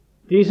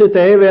disse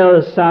dage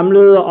været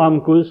samlet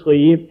om Guds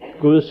rige,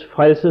 Guds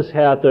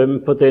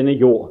frelsesherredømme på denne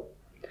jord.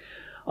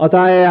 Og der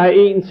er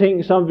en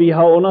ting, som vi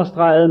har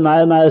understreget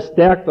meget, meget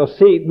stærkt og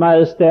set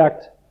meget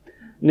stærkt,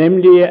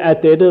 nemlig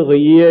at dette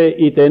rige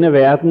i denne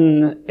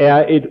verden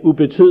er et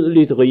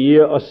ubetydeligt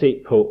rige at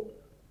se på.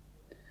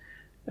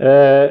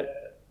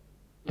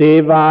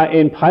 Det var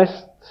en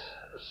præst,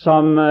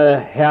 som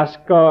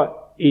hersker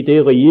i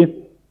det rige,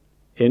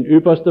 en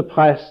ypperste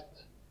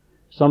præst,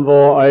 som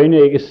vores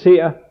øjne ikke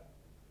ser,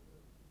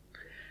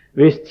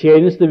 hvis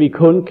tjeneste vi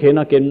kun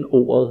kender gennem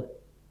ordet.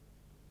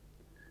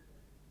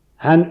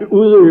 Han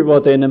udøver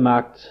denne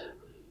magt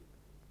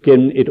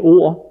gennem et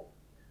ord,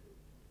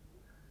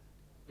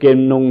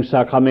 gennem nogle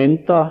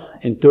sakramenter,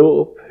 en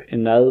dåb, en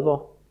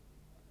nadver.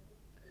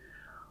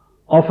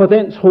 Og for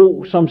den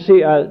tro, som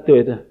ser alt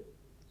dette,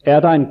 er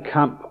der en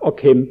kamp at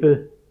kæmpe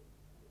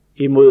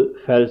imod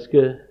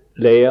falske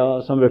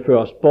lærere, som vil føre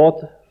os bort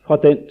fra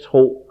den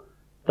tro,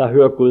 der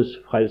hører Guds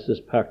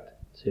frelsespagt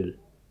til.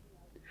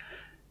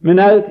 Men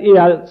alt i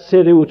alt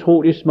ser det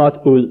utroligt småt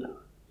ud,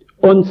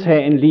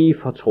 undtagen lige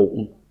for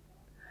troen.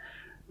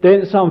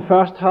 Den, som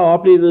først har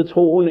oplevet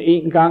troen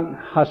en gang,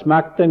 har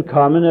smagt den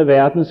kommende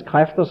verdens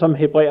kræfter, som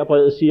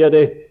Hebræerbrevet siger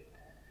det.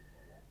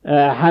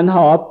 Han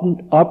har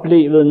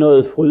oplevet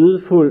noget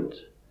frydefuldt,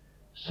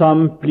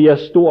 som bliver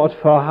stort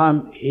for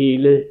ham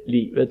hele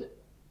livet.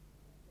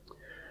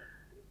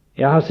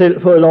 Jeg har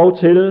selv fået lov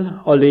til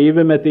at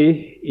leve med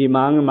det i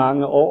mange,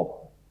 mange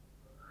år,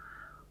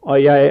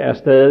 og jeg er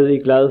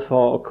stadig glad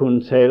for at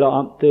kunne tale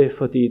om det,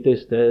 fordi det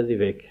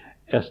stadigvæk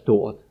er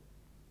stort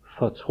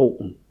for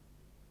troen.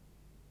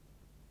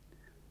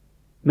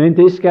 Men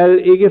det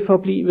skal ikke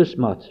forblive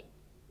småt.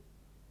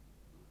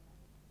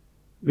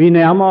 Vi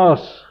nærmer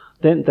os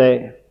den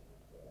dag,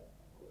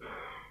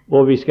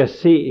 hvor vi skal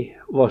se,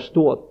 hvor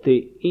stort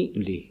det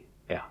egentlig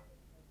er.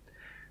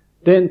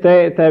 Den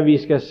dag, da vi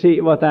skal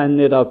se, hvordan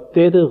netop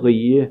dette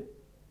rige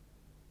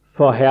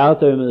får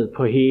herredømmet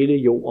på hele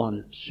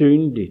jorden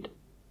synligt.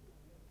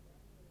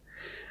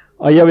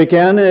 Og jeg vil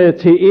gerne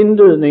til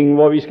indledningen,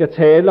 hvor vi skal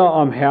tale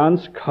om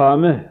Herrens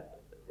komme,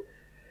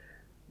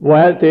 hvor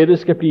alt dette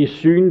skal blive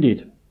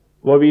synligt,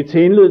 hvor vi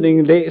til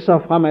indledningen læser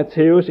fra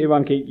Matthæus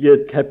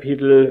evangeliet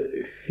kapitel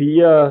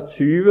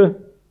 24,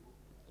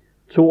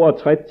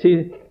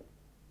 32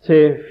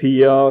 til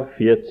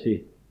 44.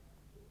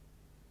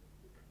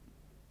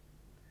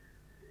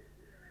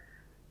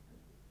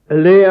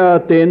 Lær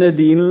denne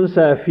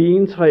lignelse af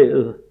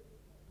figentræet.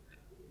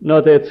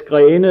 Når dets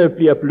grene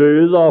bliver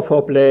bløde og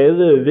får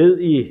blade, ved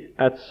I,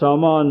 at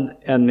sommeren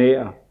er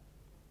nær.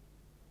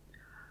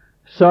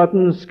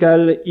 Sådan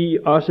skal I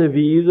også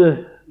vide,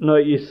 når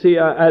I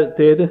ser alt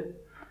dette,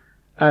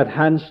 at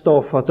han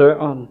står for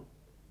døren.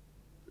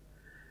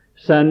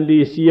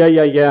 Sandelig siger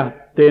jeg jer,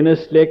 denne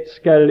slægt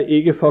skal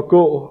ikke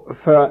forgå,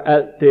 før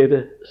alt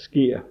dette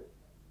sker.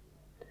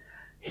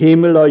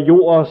 Himmel og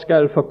jord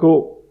skal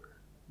forgå,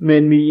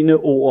 men mine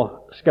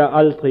ord skal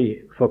aldrig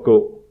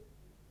forgå.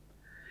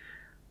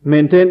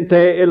 Men den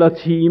dag eller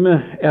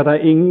time er der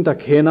ingen, der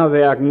kender,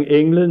 hverken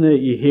englene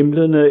i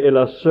himlene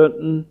eller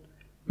sønnen,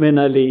 men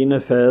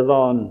alene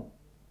faderen.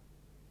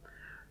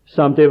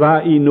 Som det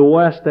var i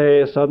Noas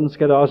dage, sådan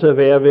skal det også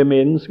være ved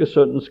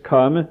menneskesøndens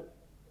komme.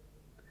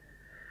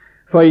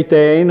 For i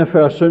dagene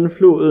før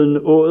syndfloden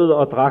åd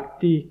og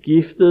drak de,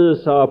 giftede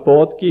sig og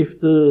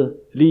bortgiftede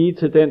lige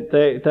til den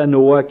dag, da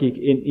Noah gik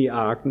ind i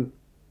arken.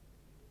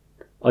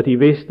 Og de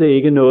vidste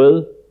ikke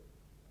noget,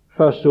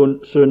 før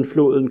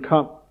syndfloden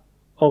kom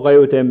og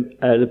rev dem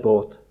alle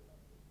bort.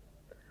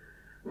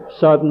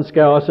 Sådan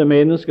skal også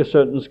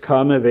menneskesøndens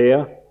komme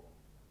være.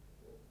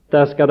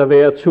 Der skal der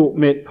være 2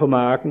 mænd på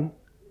marken.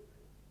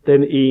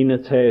 Den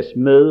ene tages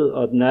med,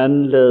 og den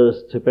anden lades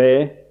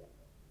tilbage.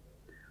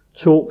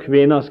 2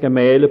 kvinder skal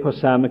male på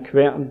samme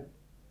kværn.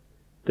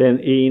 Den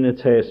ene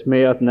tages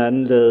med, og den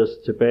anden lades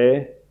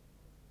tilbage.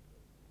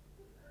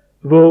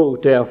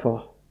 Våg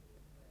derfor,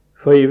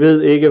 for I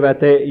ved ikke, hvad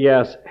dag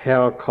jeres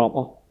Herre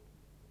kommer.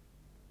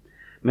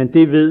 Men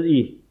det ved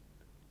I,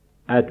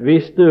 at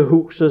vidste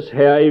husets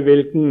herre, i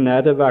hvilken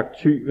nattevagt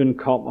tyven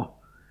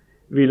kommer,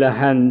 ville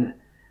han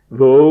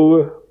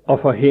våge og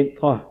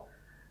forhindre,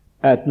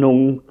 at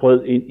nogen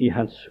brød ind i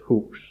hans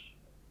hus.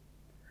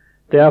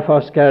 Derfor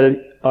skal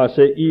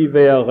også I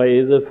være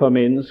rede for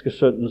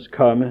menneskesøndens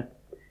komme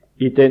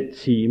i den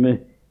time,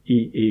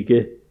 I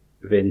ikke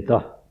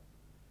venter.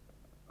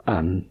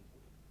 Amen.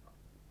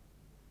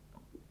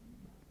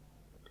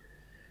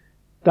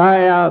 Der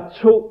er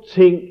 2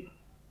 ting,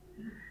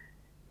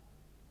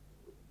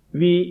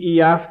 vi i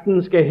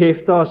aften skal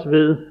hæfte os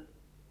ved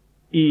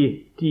i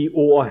de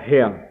ord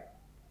her.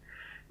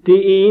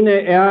 Det ene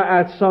er,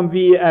 at som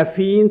vi af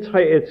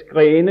figentræets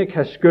grene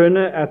kan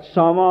skønne, at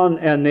sommeren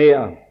er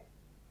nær,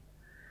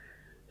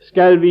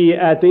 skal vi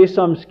af det,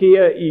 som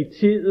sker i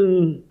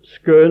tiden,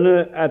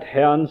 skønne, at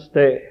Herrens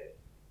dag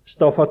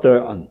står for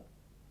døren.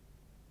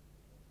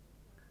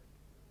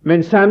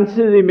 Men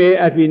samtidig med,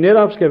 at vi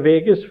netop skal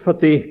vækkes for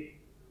det,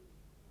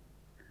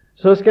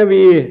 så skal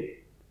vi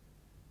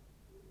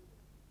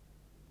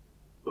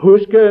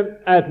huske,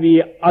 at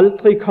vi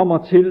aldrig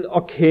kommer til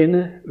at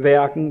kende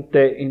hverken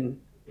dagen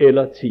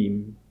eller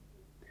timen.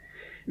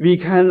 Vi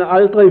kan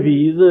aldrig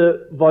vide,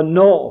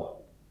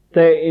 hvornår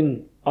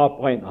dagen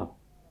oprinder.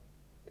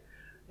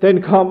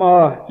 Den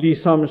kommer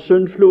ligesom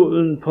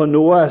syndfloden på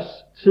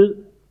Noas tid,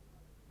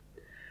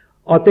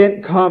 og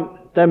den kom,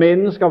 da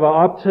mennesker var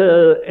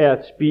optaget af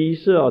at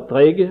spise og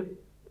drikke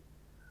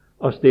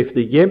og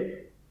stifte hjem,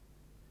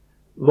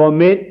 hvor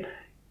mænd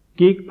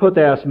gik på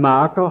deres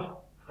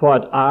marker for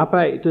at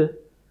arbejde,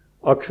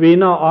 og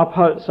kvinder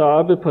opholdt sig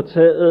oppe på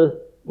taget,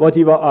 hvor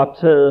de var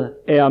optaget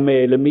af at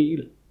male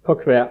mel på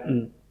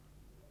kværnen.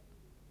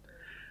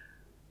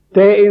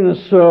 Dagen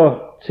så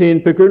til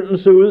en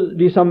begyndelse ud,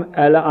 ligesom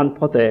alle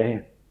andre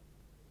dage.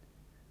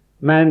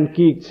 Man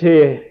gik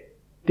til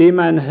det,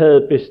 man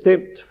havde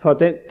bestemt for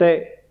den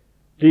dag,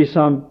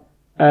 ligesom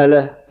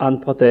alle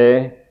andre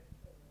dage.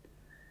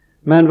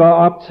 Man var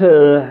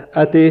optaget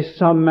af det,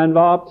 som man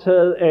var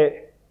optaget af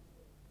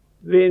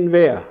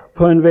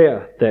på enhver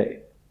dag.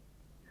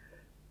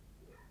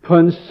 På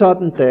en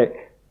sådan dag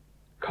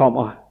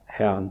kommer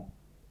Herren.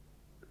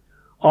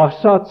 Og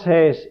så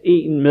tages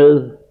en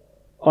med,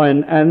 og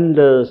en anden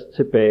lades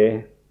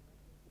tilbage.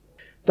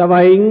 Der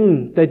var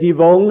ingen, da de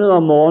vågnede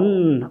om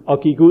morgenen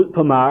og gik ud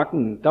på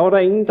marken, der var der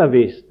ingen, der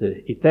vidste,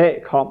 i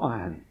dag kommer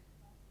han.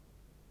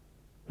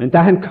 Men da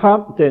han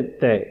kom den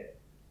dag,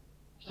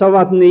 så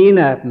var den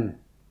ene af dem,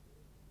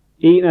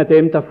 en af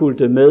dem, der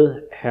fulgte med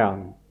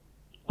Herren,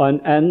 og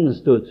en anden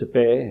stod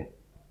tilbage.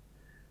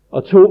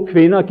 Og 2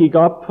 kvinder gik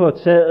op på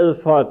taget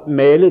for at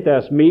male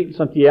deres mel,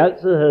 som de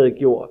altid havde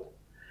gjort.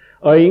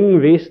 Og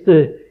ingen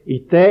vidste,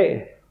 i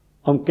dag,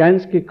 om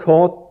ganske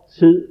kort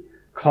tid,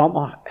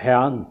 kommer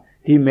Herren.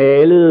 De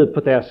malede på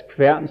deres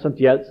kværn, som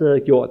de altid havde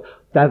gjort.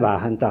 Der var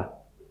han der.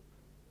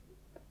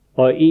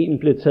 Og en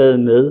blev taget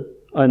med,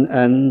 og en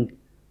anden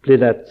blev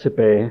ladt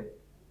tilbage.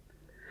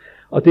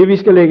 Og det vi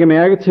skal lægge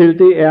mærke til,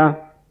 det er,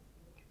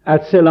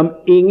 at selvom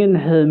ingen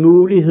havde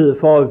mulighed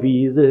for at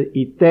vide,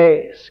 i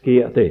dag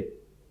sker det,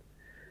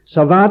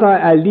 så var der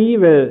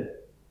alligevel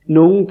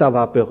nogen, der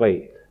var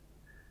beredt.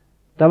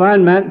 Der var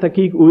en mand, der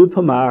gik ud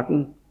på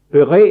marken,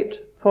 beredt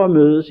for at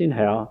møde sin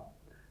herre.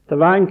 Der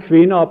var en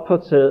kvinde op på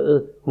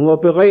taget, hun var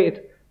beredt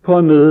på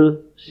at møde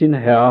sin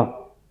herre.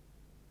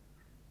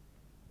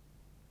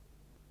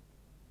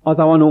 Og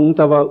der var nogen,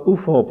 der var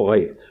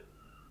uforberedt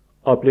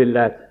og blev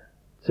ladt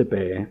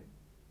tilbage.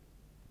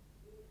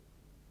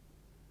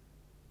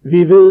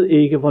 Vi ved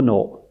ikke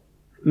hvornår,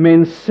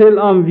 men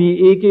selvom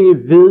vi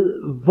ikke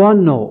ved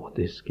hvornår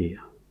det sker,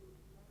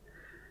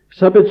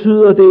 så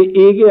betyder det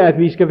ikke, at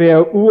vi skal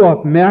være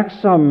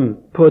uopmærksomme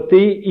på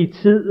det i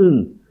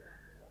tiden,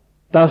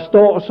 der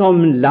står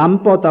som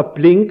lamper, der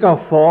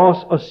blinker for os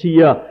og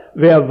siger,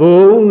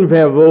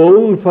 vær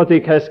vågen, for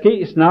det kan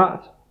ske snart.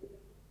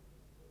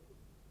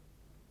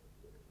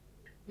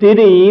 Det er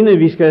det ene,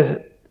 vi skal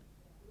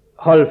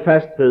holde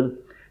fast ved.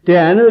 Det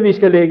andet, vi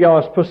skal lægge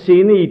os på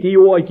sinde i de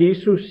ord,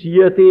 Jesus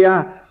siger, det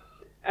er,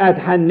 at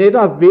han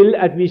netop vil,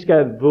 at vi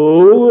skal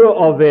våge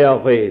og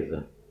være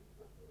rede.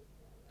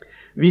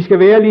 Vi skal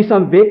være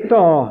ligesom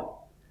vægtere,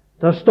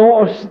 der står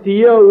og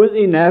stirrer ud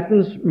i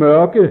nattens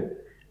mørke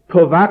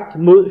på vagt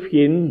mod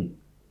fjenden.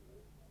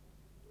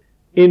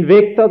 En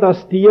vægter, der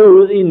stirrer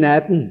ud i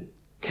natten,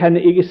 kan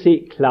ikke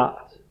se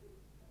klart.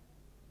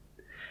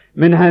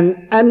 Men han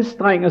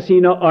anstrenger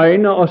sine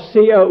øjne og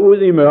ser ud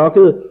i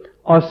mørket,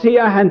 og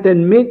ser han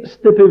den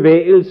mindste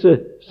bevægelse,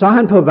 så er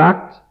han på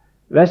vagt.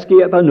 Hvad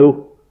sker der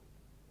nu?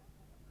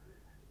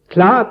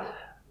 Klart,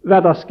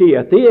 hvad der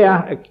sker,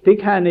 det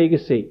kan han ikke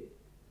se.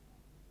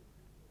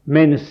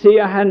 Men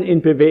ser han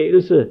en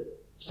bevægelse,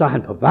 så er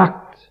han på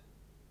vagt.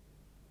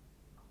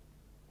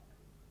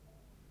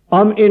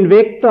 Om en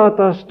vægter,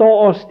 der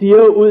står og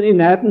stirrer ud i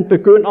natten,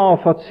 begynder at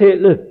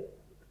fortælle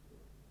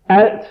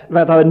alt,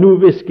 hvad der nu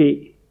vil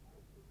ske,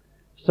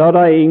 så er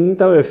der ingen,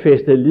 der vil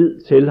fæste lid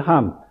til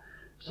ham.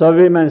 Så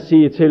vil man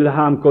sige til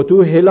ham, gå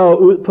du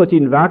hellere ud på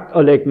din vagt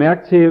og læg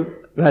mærke til,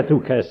 hvad du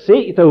kan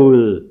se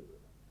derude.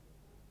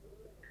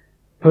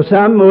 På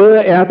samme måde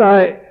er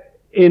der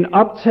en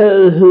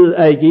optagethed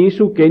af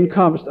Jesu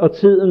genkomst og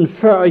tiden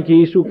før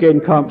Jesu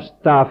genkomst,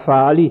 der er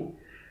farlig.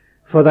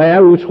 For der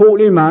er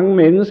utrolig mange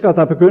mennesker,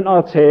 der begynder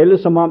at tale,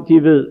 som om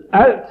de ved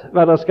alt,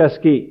 hvad der skal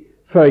ske,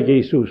 før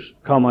Jesus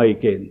kommer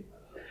igen.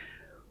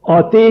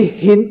 Og det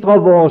hindrer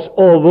vores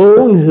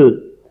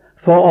årvågenhed.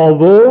 For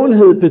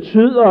årvågenhed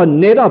betyder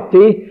netop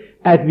det,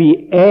 at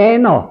vi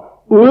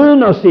aner,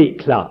 uden at se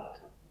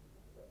klart.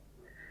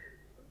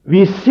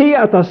 Vi ser,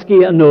 at der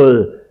sker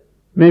noget,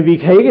 men vi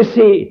kan ikke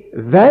se,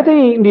 hvad det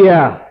egentlig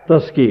er, der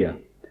sker.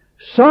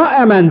 Så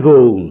er man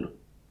vågen.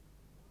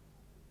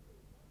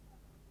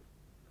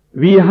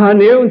 Vi har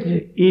nævnt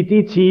i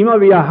de timer,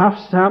 vi har haft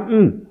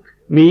sammen,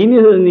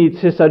 menigheden i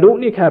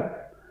Thessalonika,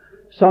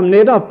 som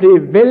netop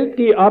blev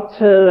vældig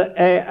optaget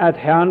af, at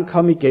Herren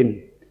kom igen.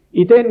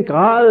 I den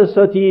grad,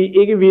 så de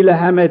ikke ville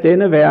have med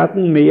denne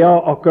verden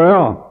mere at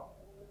gøre.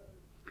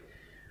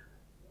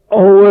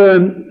 Og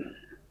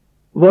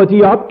hvor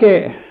de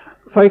opgav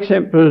for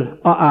eksempel at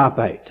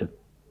arbejde.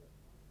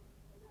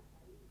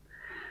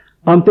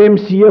 Om dem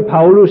siger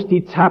Paulus, de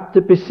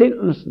tabte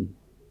besindelsen.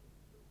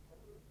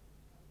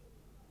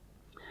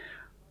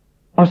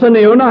 Og så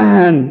nævner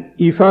han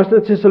i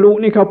 1.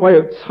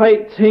 Thessalonikerbrev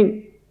 3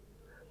 ting,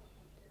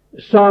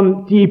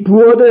 som de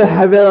burde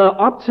have været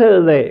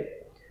optaget af,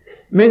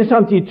 men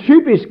som de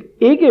typisk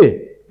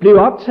ikke blev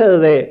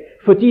optaget af,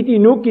 fordi de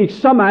nu gik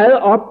så meget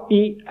op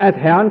i, at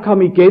Herren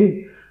kom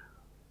igen,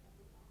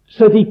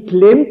 så de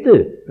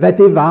glemte, hvad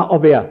det var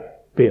at være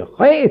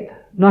beredt,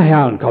 når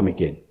Herren kom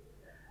igen.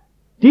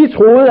 De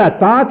troede, at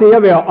bare det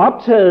at være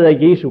optaget af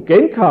Jesu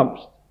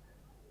genkomst,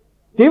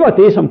 det var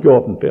det, som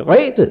gjorde dem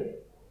beredte.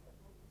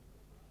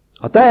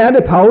 Og der er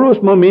det,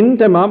 Paulus må minde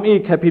dem om i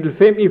kapitel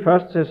 5 i 1.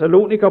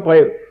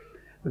 Thessalonikerbrev,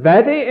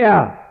 hvad det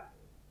er,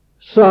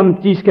 som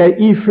de skal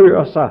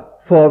iføre sig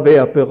for at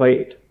være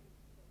beredt.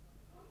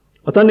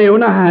 Og der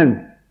nævner han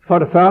for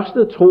det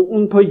første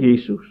troen på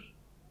Jesus.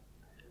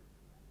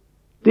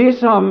 Det,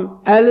 som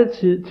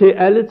til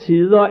alle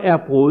tider er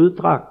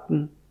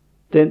bruddragten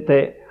den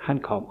dag, han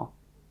kommer.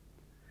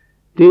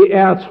 Det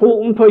er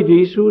troen på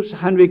Jesus,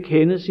 han vil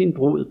kende sin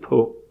brud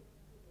på.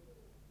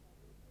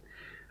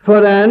 For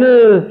det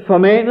andet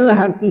formanede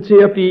han den til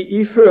at blive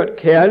iført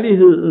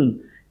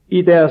kærligheden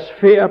i deres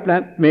færd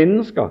blandt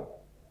mennesker.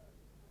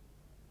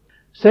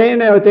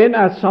 Sagen er jo den,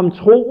 at som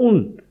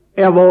troen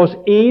er vores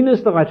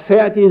eneste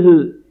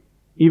retfærdighed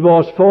i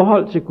vores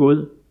forhold til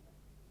Gud,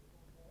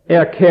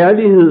 er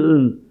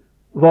kærligheden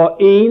vores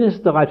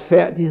eneste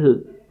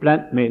retfærdighed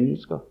blandt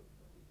mennesker.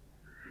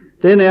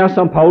 Den er,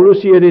 som Paulus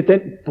siger det,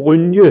 den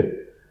brynje,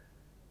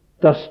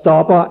 der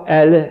stopper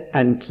alle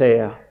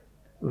anklager.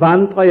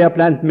 Vandrer jeg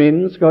blandt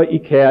mennesker i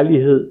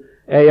kærlighed,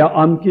 er jeg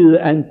omgivet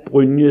af en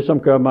brynje, som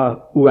gør mig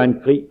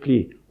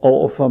uangribelig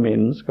over for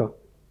mennesker.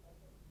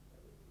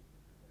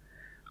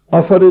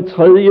 Og for det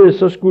tredje,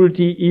 så skulle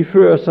de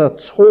iføre sig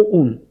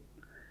troen,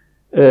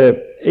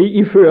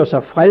 iføre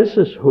sig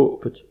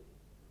frelseshåbet.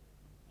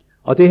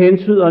 Og det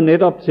hentyder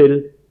netop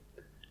til,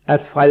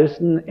 at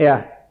frelsen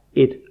er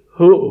et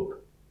håb.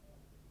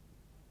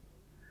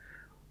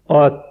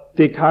 Og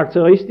det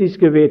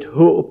karakteristiske ved et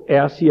håb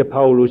er, siger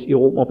Paulus i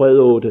Romerbrevet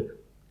 8,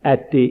 at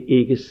det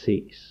ikke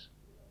ses.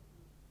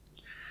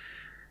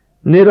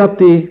 Netop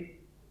det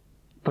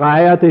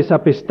drejer det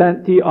sig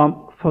bestandigt om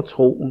for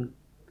troen.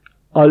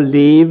 At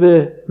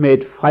leve med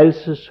et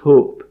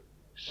frelseshåb,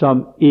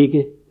 som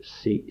ikke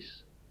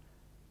ses,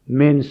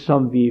 men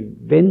som vi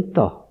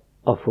venter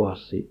at få at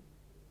se.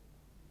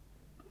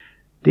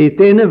 Det er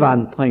denne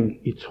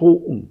vandring i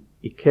troen,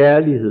 i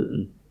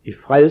kærligheden, i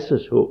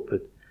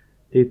frelseshåbet.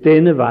 Det er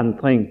denne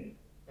vandring,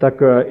 der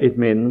gør et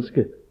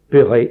menneske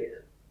beredt.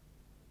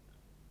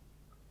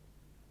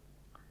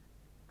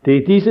 Det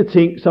er disse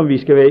ting, som vi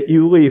skal være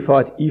ivrige for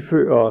at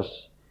iføre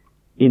os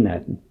i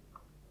natten.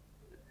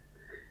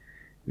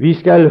 Vi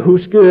skal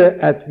huske,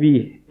 at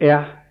vi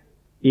er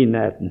i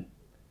natten,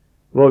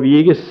 hvor vi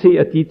ikke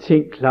ser de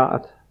ting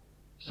klart,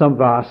 som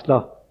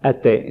varsler,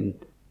 at dagen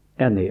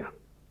er nær.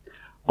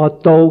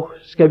 Og dog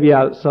skal vi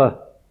altså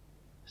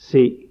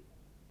se,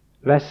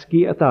 hvad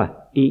sker der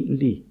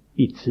egentlig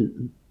i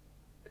tiden.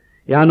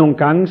 Jeg har nogle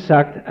gange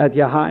sagt, at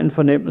jeg har en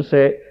fornemmelse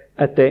af,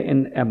 at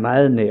dagen er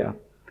meget nær.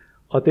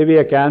 Og det vil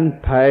jeg gerne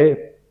pege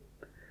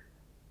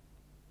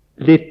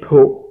lidt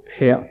på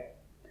her.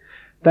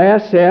 Der er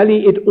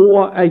særligt et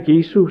ord af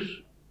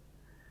Jesus,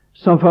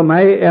 som for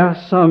mig er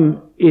som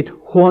et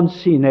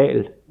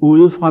hornsignal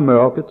ude fra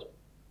mørket,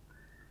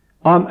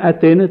 om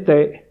at denne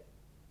dag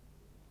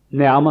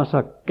nærmer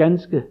sig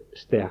ganske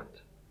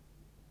stærkt.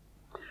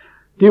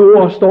 Det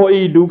ord står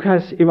i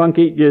Lukas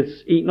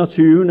evangeliets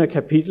 21.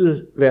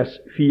 kapitel, vers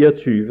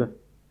 24,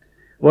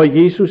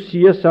 hvor Jesus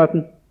siger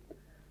sådan: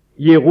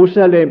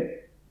 Jerusalem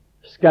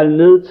skal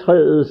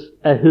nedtrædes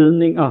af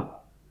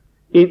hedninger,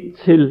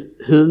 indtil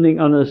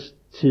hedningernes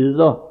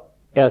tider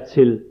er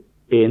til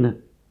ende.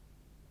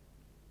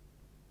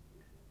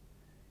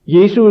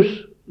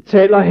 Jesus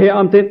taler her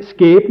om den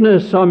skæbne,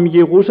 som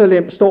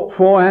Jerusalem står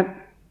foran,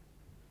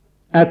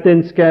 at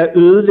den skal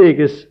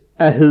ødelægges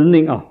af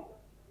hedninger.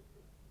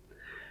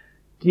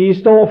 De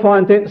står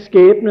foran den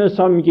skæbne,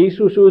 som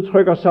Jesus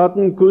udtrykker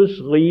sådan: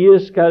 Guds rige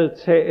skal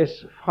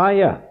tages fra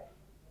jer.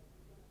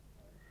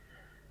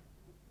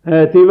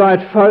 Det var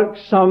et folk,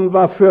 som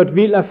var ført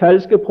vild af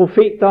falske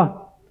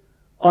profeter,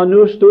 og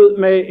nu stod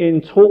med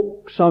en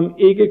tro, som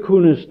ikke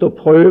kunne stå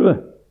prøve.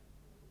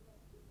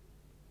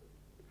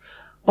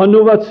 Og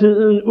nu var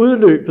tiden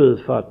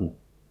udløbet for den.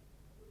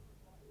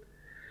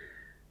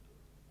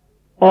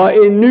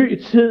 Og en ny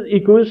tid i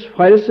Guds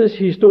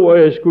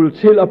frelseshistorie skulle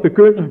til at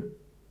begynde.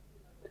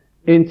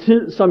 En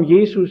tid, som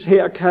Jesus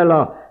her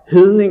kalder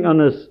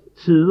hedningernes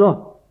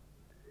tider.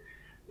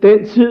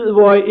 Den tid,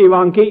 hvor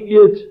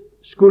evangeliet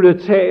skulle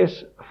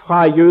tages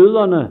fra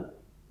jøderne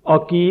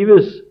og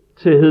gives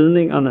til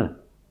hedningerne.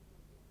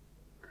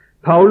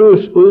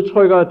 Paulus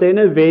udtrykker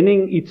denne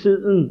vending i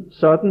tiden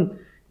sådan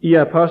i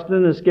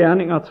Apostlenes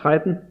Gerninger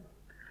 13.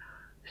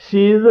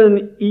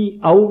 Siden I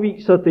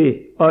afviser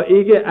det og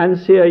ikke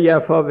anser jer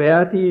for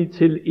værdige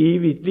til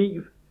evigt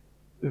liv,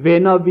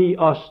 vender vi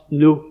os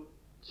nu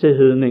til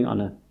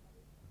hedningerne.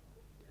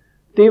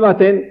 det var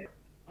den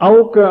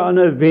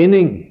afgørende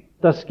vending,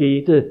 der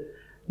skete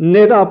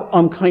netop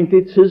omkring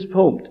det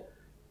tidspunkt,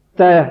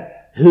 da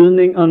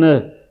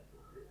hedningerne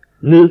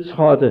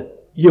nedtrådte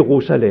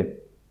Jerusalem.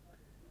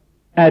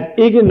 At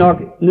ikke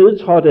nok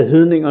nedtrådte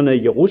hedningerne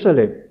i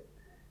Jerusalem,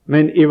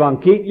 men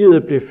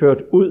evangeliet blev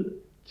ført ud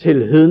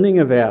til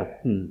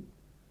hedningeverdenen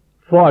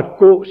for at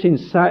gå sin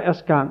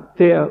sejrsgang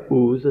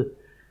derude.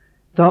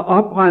 Der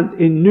oprandt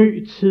en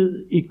ny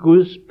tid i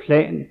Guds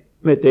plan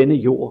med denne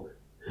jord.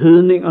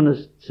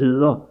 Hedningernes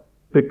tider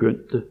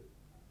begyndte.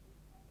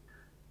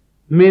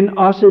 Men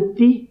også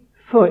de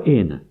får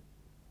ende,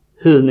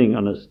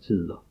 hedningernes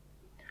tider.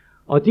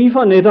 Og de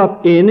får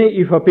netop ende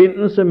i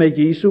forbindelse med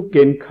Jesu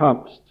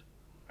genkomst.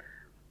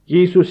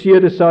 Jesus siger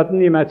det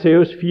sådan i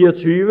Matthæus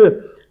 24,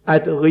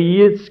 at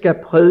riget skal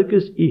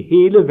prædikes i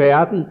hele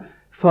verden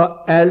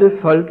for alle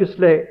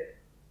folkeslag,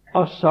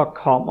 og så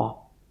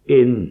kommer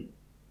enden.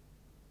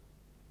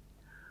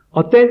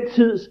 Og den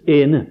tids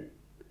ende,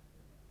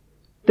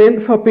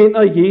 den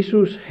forbinder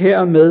Jesus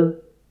her med,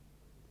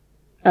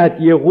 at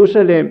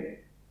Jerusalem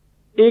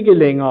ikke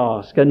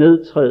længere skal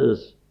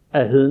nedtrædes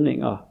af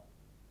hedninger,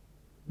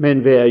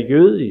 men være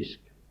jødisk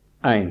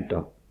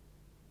ejendom.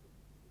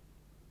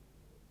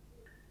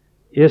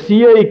 Jeg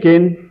siger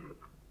igen,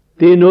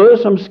 det er noget,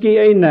 som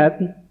sker i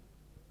natten,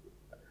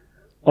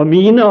 og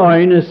mine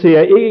øjne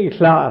ser ikke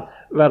klart,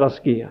 hvad der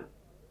sker.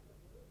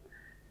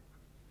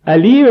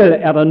 Alligevel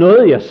er der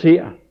noget, jeg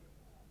ser.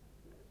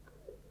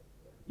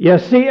 Jeg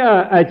ser,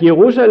 at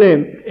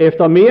Jerusalem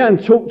efter mere end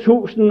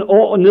 2000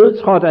 år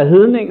nedtrådt af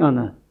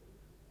hedningerne,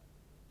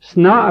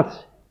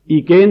 snart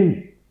igen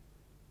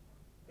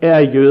er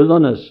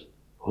jødernes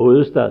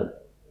hovedstad.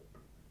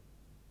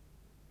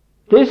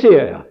 Det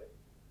ser jeg.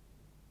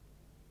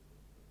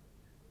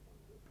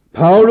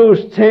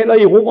 Paulus taler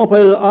i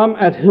Romerbrevet om,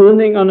 at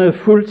hedningerne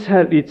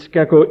fuldtalligt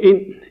skal gå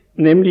ind,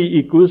 nemlig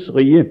i Guds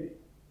rige,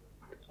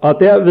 og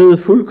derved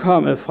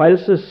fuldkomme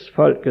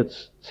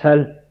frelsesfolkets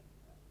tal.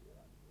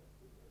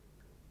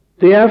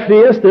 Det er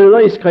flere steder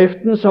i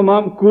skriften, som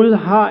om Gud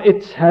har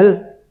et tal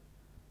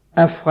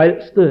af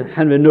frelste,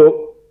 han vil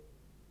nå.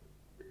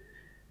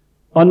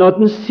 Og når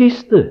den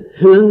sidste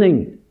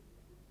hedning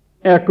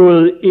er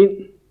gået ind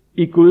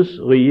i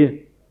Guds rige,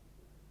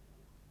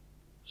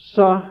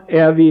 så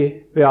er vi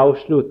ved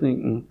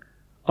afslutningen,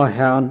 og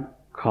Herren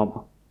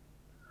kommer.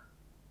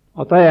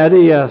 Og der er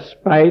det, jeg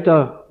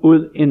spejder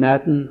ud i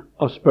natten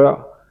og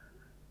spørger,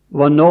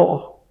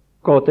 hvornår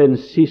går den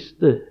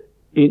sidste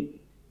ind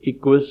i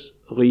Guds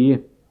rige?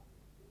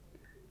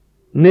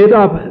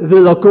 Netop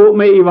ved at gå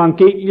med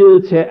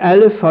evangeliet til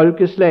alle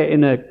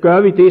folkeslagene,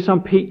 gør vi det,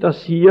 som Peter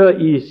siger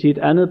i sit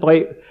andet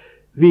brev.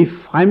 Vi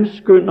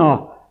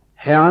fremskynder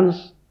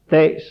Herrens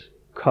dags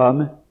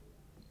komme.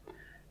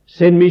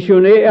 Send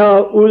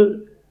missionærer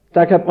ud,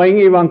 der kan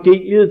bringe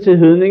evangeliet til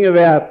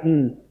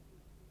hedningeverdenen.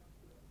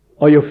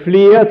 Og jo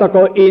flere, der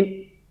går ind,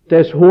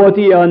 des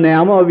hurtigere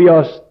nærmer vi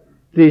os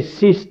det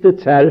sidste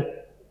tal.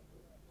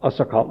 Og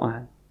så kommer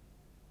han.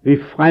 Vi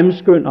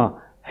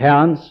fremskynder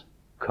Herrens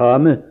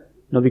komme,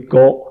 når vi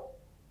går.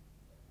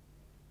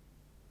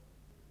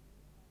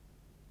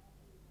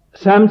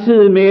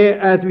 Samtidig med,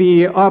 at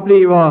vi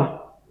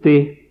oplever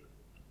det,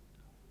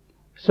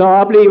 så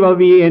oplever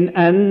vi en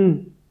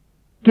anden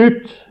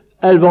dybt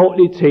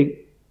alvorlig ting.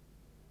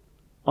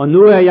 Og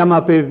nu er jeg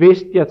mig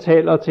bevidst, jeg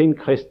taler til en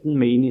kristen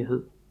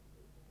menighed.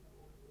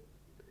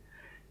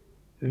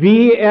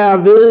 Vi er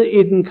ved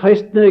i den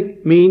kristne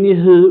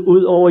menighed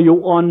ud over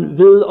jorden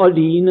ved at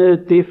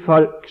ligne det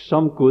folk,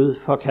 som Gud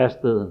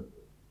forkastede.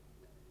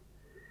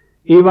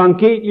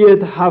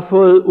 Evangeliet har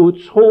fået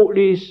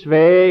utrolig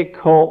svage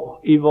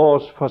kår i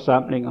vores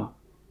forsamlinger,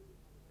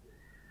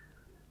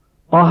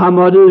 og har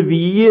måttet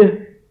vige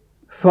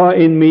for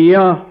en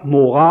mere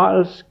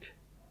moralsk,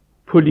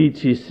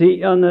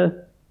 politiserende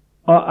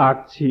og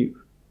aktiv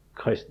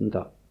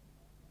kristendom.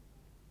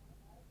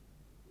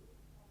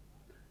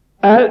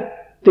 Alt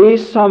det,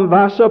 som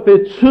var så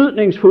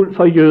betydningsfuldt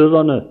for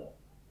jøderne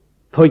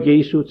på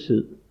Jesu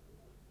tid,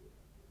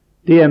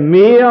 det er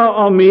mere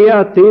og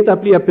mere det, der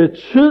bliver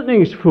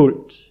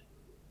betydningsfuldt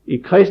i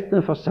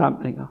kristne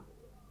forsamlinger.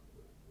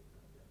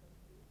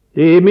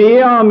 Det er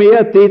mere og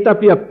mere det, der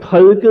bliver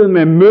prædiket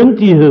med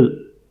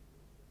myndighed,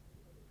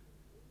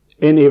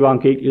 end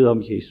evangeliet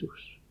om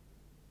Jesus.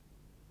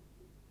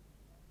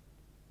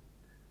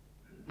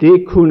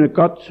 Det kunne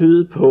godt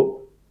tyde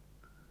på,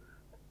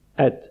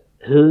 at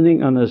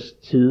hedningernes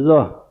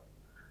tider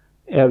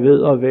er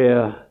ved at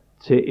være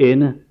til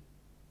ende,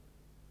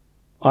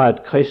 og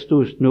at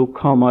Kristus nu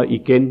kommer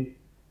igen,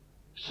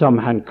 som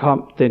han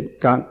kom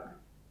dengang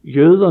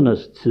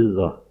jødernes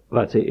tider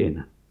var til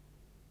ende.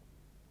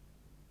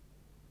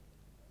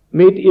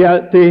 Midt i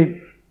alt det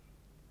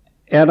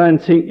er der en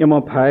ting, jeg må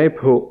pege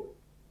på,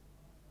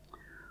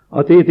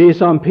 og det er det,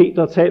 som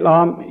Peter taler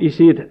om i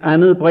sit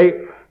andet brev,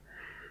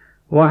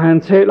 hvor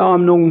han taler om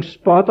nogle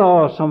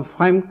spottere, som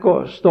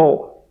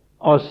fremstår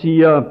og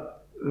siger,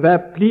 hvad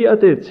bliver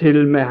det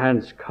til med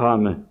hans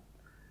komme?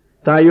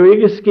 Der er jo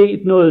ikke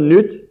sket noget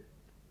nyt.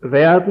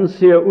 Verden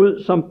ser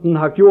ud, som den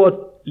har gjort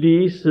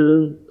lige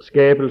siden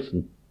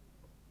skabelsen.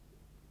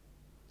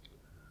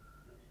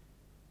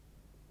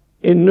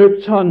 En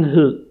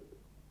nøgternhed,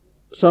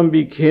 som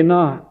vi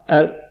kender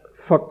alt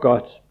for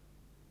godt.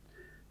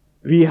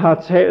 Vi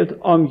har talt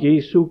om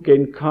Jesu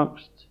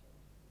genkomst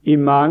i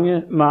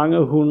mange,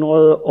 mange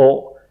hundrede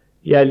år,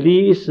 ja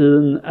lige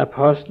siden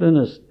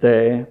apostlenes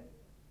dage.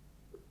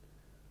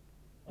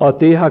 Og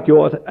det har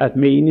gjort, at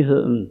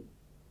menigheden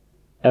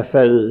er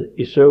faldet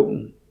i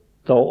søvn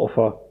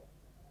deroverfor.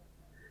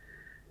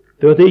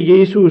 Det var det,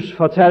 Jesus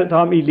fortalte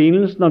om i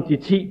lignelsen om de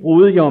 10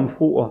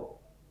 brudejomfruer,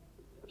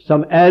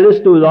 som alle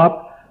stod op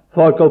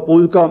for at gå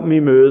brudgommen i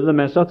møde,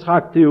 men så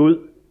trak det ud.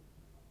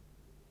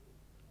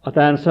 Og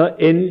da han så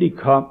endelig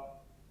kom,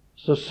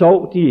 så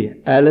sov de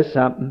alle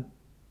sammen.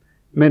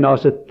 Men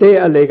også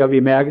der lægger vi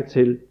mærke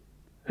til,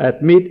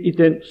 at midt i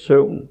den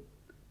søvn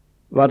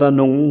var der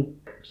nogen,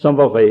 som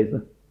var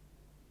rede.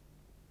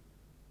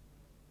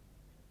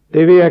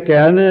 Det vil jeg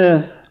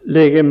gerne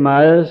lægge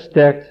meget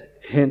stærkt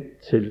hen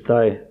til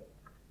dig.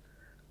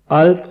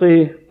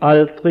 Aldrig,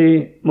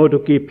 aldrig må du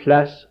give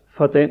plads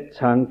for den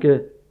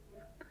tanke,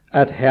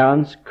 at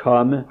Herrens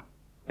komme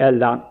er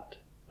langt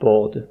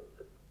borte.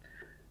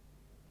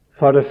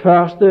 For det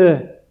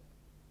første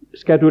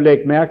skal du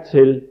lægge mærke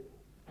til,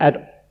 at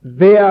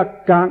hver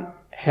gang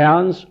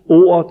Herrens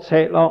ord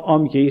taler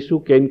om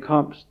Jesu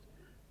genkomst,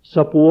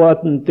 så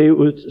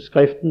bruger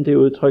skriften det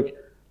udtryk,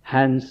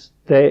 hans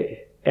dag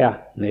er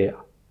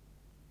nær.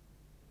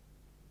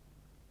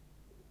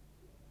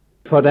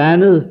 For det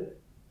andet,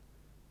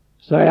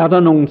 så er der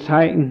nogle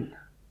tegn,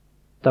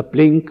 der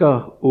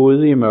blinker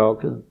ude i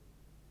mørket.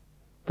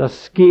 Der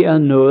sker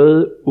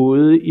noget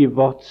ude i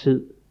vor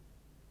tid,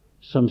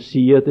 som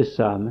siger det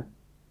samme.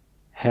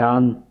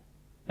 Herren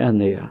er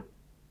nær.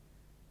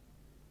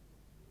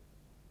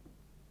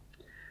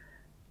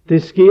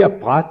 Det sker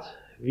brat.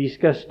 Vi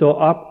skal stå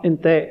op en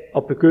dag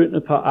og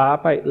begynde på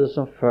arbejdet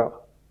som før.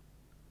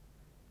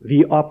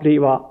 Vi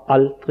oplever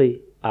aldrig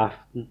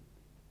aften,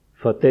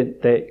 for den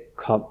dag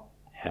kom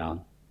Herren.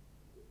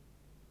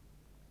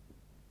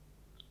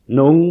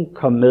 Nogle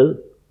kom med,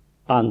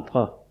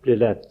 andre blev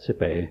ladt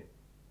tilbage.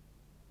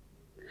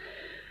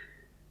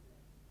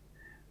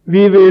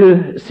 Vi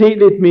vil se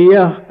lidt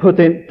mere på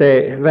den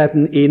dag, hvad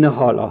den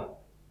indeholder.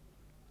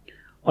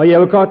 Og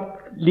jeg vil godt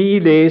lige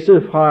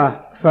læse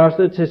fra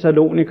 1.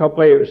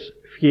 Thessalonikerbrevs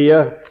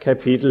 4.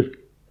 kapitel.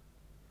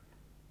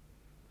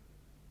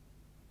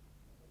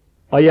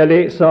 Og jeg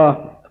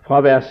læser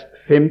fra vers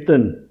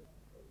 15.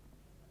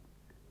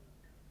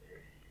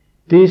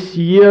 Det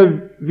siger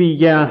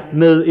vi jer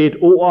med et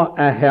ord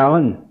af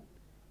Herren.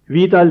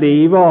 Vi der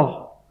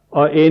lever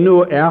og endnu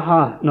er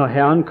her, når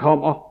Herren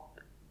kommer,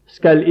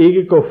 skal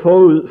ikke gå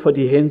forud for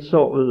de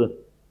hensovede.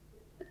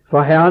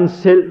 For Herren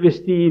selv vil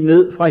stige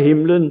ned fra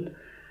himlen,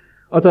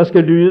 og der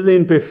skal lyde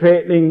en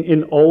befaling,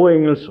 en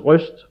overengels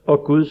røst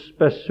og Guds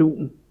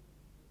basun.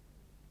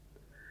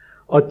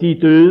 Og de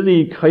døde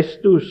i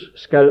Kristus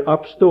skal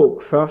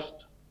opstå først,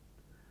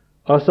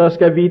 og så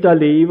skal vi, der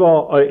lever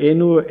og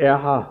endnu er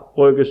her,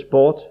 rykkes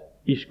bort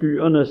i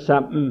skyerne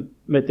sammen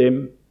med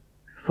dem,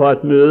 for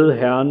at møde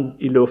Herren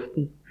i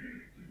luften.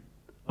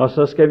 Og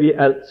så skal vi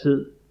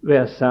altid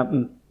være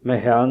sammen med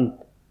Herren.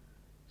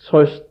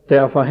 Trøst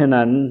derfor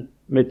hinanden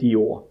med de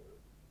ord.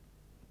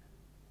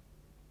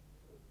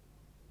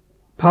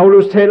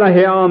 Paulus taler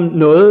her om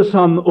noget,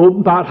 som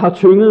åbenbart har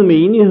tynget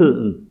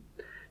menigheden.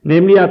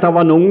 Nemlig, at der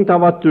var nogen, der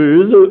var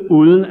døde,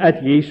 uden at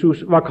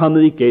Jesus var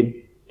kommet igen.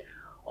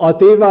 Og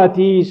det var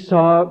de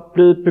så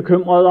blevet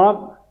bekymret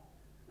om.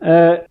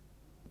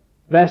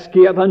 Hvad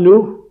sker der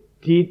nu?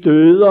 De er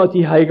døde, og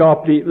de har ikke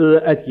oplevet,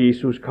 at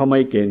Jesus kommer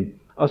igen.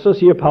 Og så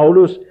siger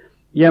Paulus,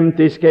 jamen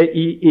det skal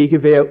I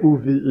ikke være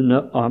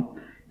uvidende om.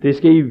 Det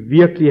skal I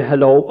virkelig have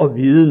lov at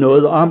vide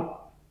noget om.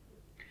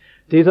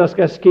 Det, der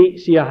skal ske,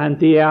 siger han,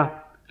 det er,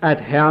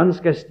 at Herren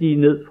skal stige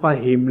ned fra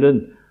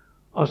himlen.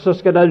 Og så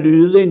skal der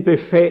lyde en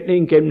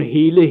befaling gennem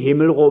hele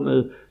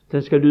himmelrummet.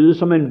 Den skal lyde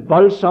som en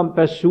voldsom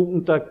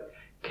basun, der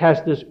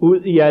kastes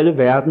ud i alle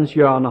verdens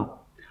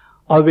hjørner.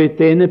 Og ved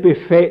denne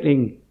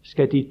befaling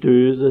skal de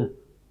døde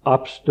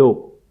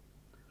opstå.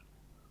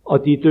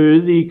 Og de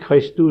døde i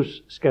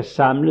Kristus skal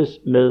samles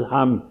med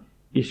ham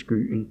i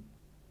skyen.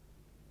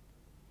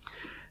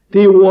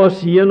 Det ord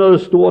siger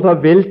noget stort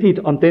og vældigt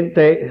om den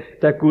dag,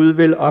 da Gud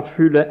vil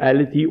opfylde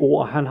alle de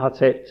ord, han har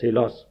talt til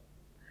os.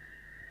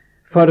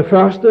 For det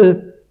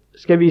første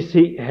skal vi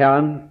se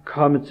Herren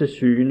komme til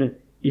syne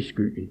i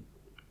skyen.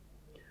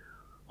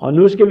 Og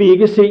nu skal vi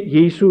ikke se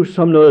Jesus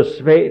som noget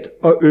svagt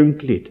og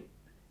ynkeligt.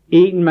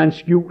 En, man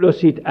skjuler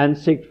sit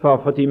ansigt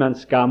for, fordi man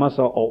skammer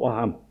sig over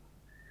ham.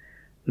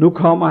 Nu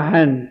kommer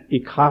han i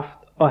kraft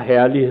og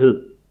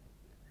herlighed.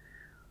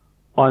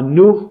 Og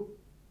nu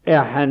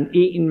er han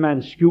en,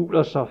 man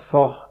skjuler sig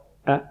for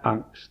af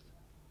angst.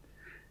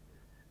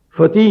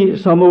 Fordi,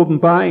 som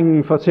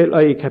åbenbaringen fortæller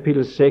i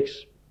kapitel 6,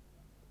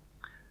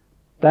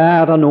 der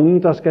er der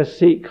nogen, der skal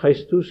se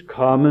Kristus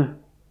komme,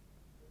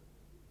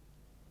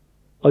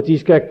 og de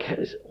skal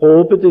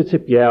råbe det til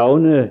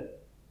bjergene,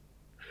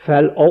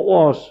 fald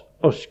over os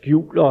og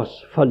skjuler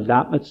os for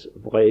lammets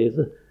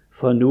vrede,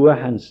 for nu er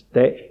hans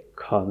dag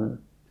kommet.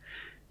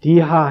 De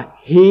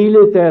har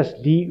hele deres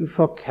liv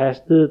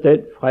forkastet den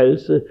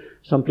frelse,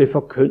 som blev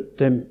forkyndt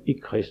dem i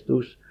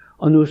Kristus,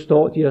 og nu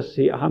står de og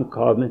ser ham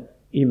komme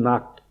i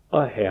magt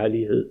og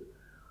herlighed.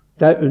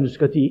 Der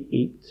ønsker de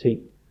én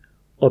ting: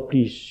 at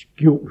blive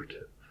skjult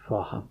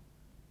for ham.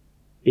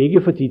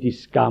 Ikke fordi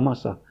de skammer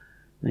sig,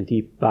 men de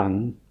er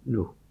bange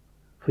nu.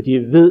 For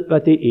de ved,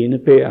 hvad det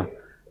indebærer,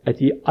 at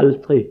de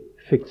aldrig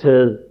fik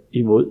taget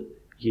imod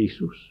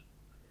Jesus.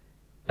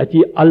 At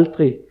de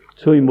aldrig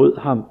tog imod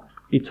ham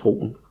i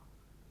troen.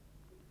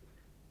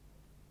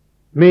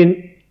 Men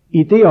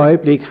i det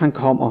øjeblik, han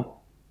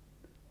kommer,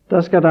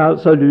 der skal der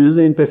altså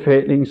lyde en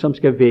befaling, som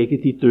skal vække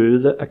de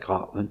døde af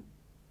graven.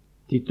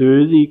 De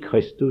døde i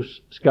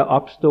Kristus skal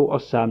opstå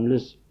og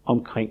samles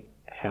omkring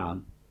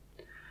Herren.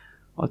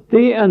 Og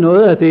det er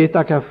noget af det,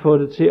 der kan få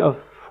det til at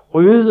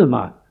fryde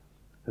mig,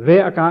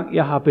 hver gang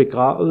jeg har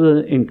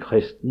begravet en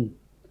kristen,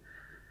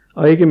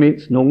 og ikke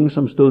mindst nogen,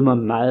 som stod mig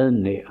meget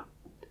nær.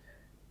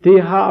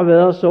 Det har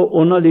været så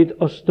underligt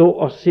at stå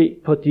og se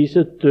på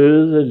disse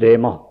døde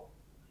lemmer,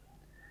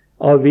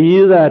 og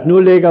vide, at nu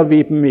lægger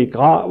vi dem i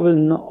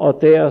graven, og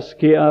der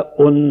sker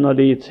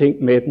underlige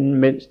ting med dem,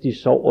 mens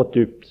de sover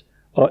dybt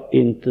og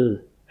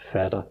intet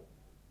fatter.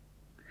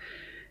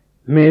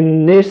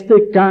 Men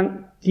næste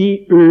gang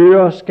de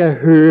ører skal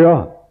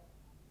høre,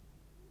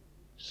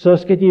 så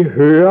skal de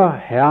høre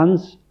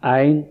Herrens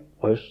egen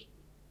røst.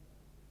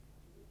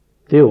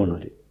 Det er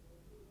underligt.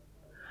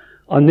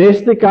 Og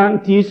næste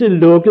gang disse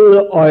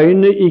lukkede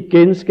øjne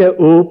igen skal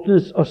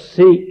åbnes og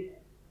se,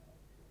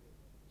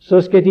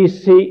 så skal de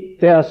se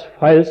deres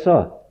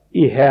frelser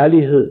i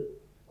herlighed.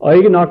 Og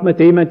ikke nok med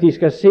det, men de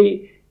skal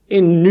se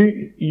en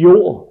ny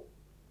jord.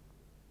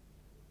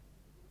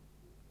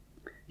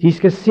 De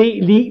skal se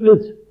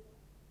livet.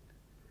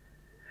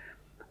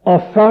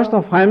 Og først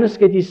og fremmest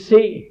skal de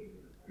se,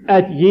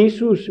 at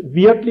Jesus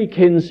virkelig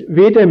kendes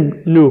ved dem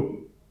nu.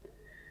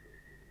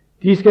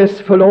 De skal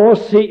få lov at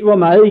se, hvor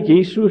meget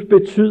Jesus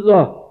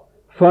betyder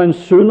for en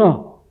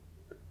synder,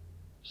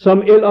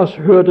 som ellers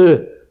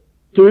hørte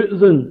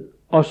døden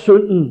og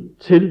synden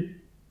til.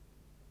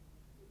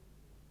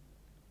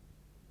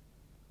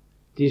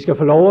 De skal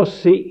få lov at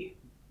se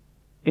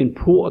en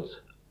port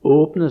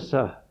åbne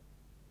sig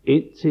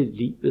ind til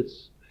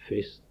livets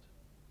fest.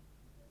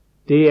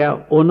 Det er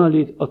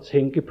underligt at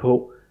tænke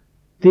på.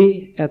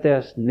 Det er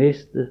deres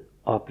næste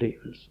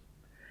oplevelse.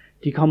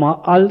 De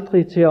kommer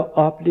aldrig til at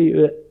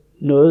opleve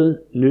noget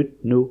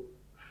nyt nu,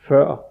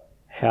 før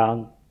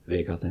Herren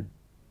vækker dem.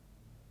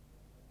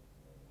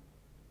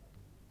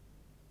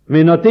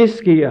 Men når det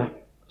sker,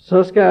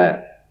 så skal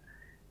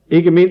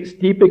ikke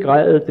mindst de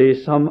begræde det,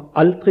 som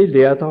aldrig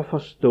lærte at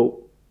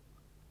forstå,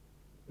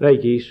 hvad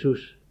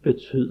Jesus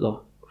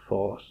betyder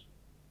for os.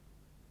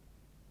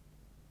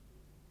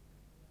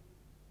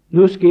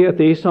 Nu sker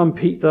det, som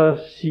Peter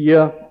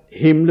siger: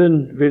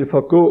 himlen vil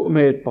forgå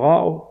med et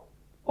brag,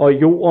 og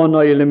jorden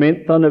og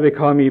elementerne vil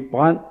komme i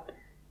brand,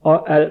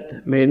 og alt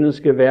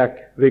menneskeværk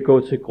vil gå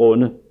til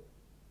grunde.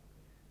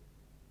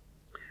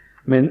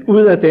 Men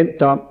ud af den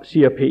dom,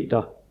 siger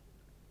Peter,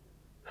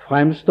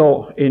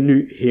 fremstår en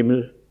ny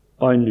himmel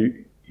og en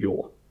ny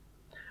jord.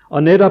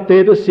 Og netop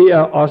dette ser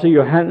også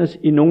Johannes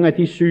i nogle af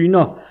de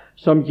syner,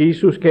 som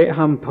Jesus gav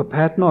ham på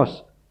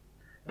Patmos,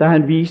 da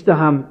han viste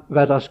ham,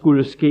 hvad der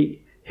skulle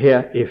ske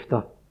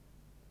herefter.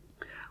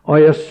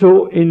 Og jeg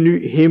så en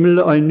ny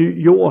himmel og en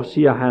ny jord,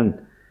 siger han,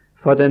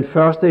 for den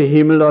første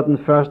himmel og den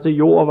første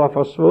jord var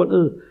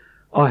forsvundet,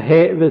 og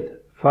havet,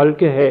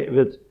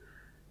 folkehavet,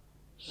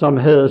 som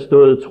havde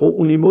stået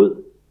troen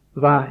imod,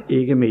 var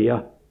ikke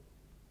mere.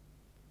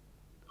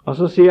 Og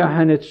så ser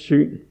han et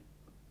syn.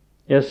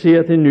 Jeg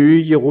ser det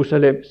nye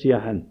Jerusalem, siger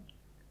han.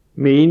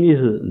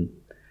 Menigheden.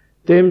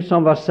 Dem,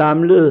 som var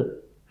samlet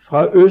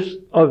fra øst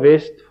og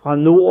vest, fra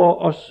nord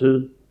og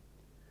syd,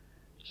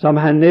 som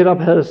han netop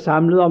havde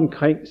samlet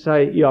omkring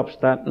sig i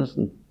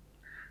opstandelsen.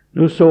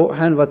 Nu så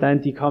han,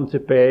 hvordan de kom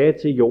tilbage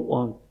til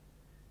jorden.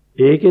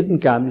 Ikke den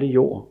gamle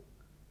jord,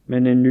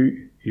 men en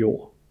ny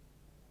jord.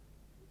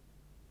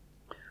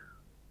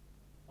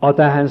 Og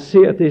da han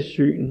ser det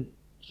syn,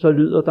 så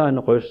lyder der en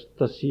røst,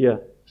 der siger: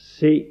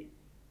 se,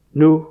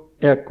 nu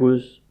er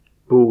Guds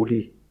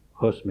bolig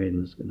hos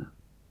menneskene.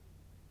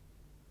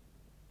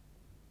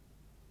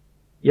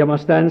 Jeg må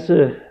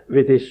standse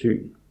ved det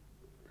syn.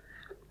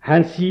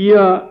 Han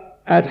siger,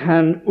 at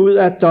han ud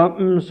af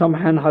dommen, som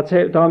han har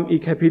talt om i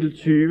kapitel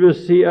 20,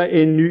 ser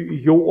en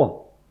ny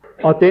jord,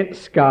 og den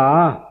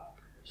skare,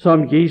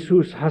 som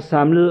Jesus har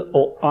samlet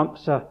om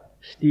sig,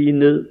 stige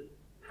ned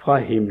fra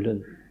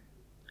himlen.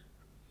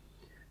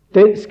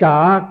 Den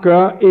skare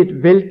gør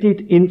et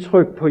vældigt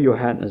indtryk på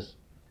Johannes.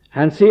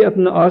 Han ser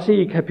den også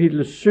i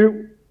kapitel 7,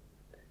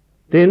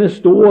 denne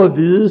store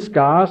hvide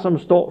skare, som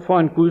står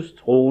foran Guds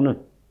trone.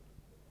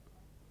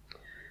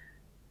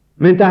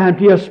 Men da han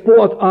bliver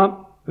spurgt om,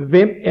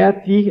 hvem er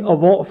de, og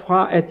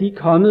hvorfra er de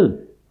kommet?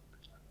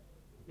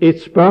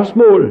 Et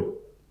spørgsmål,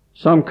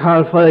 Som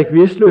Carl Frederik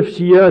Wisløff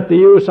siger, det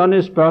er jo sådan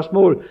et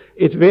spørgsmål,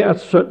 et hvert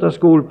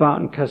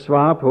søndagsskolebarn kan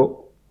svare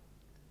på.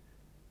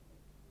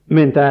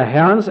 Men da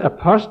Herrens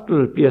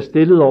apostel bliver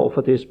stillet over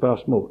for det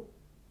spørgsmål,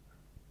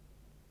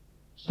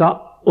 så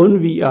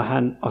undviger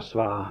han at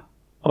svare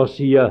og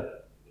siger,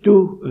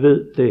 du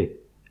ved det,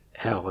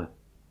 Herre.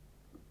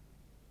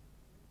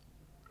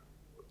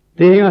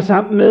 Det hænger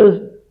sammen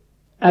med,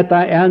 at der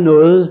er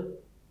noget,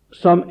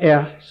 som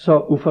er så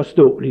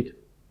uforståeligt,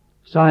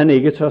 så han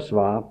ikke tør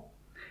svare.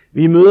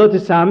 Vi møder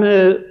det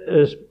samme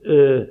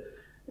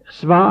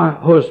svar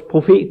hos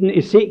profeten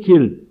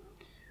Ezekiel,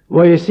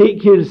 hvor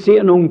Ezekiel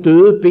ser nogle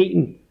døde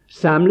ben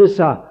samle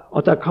sig,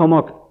 og der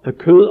kommer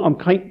kød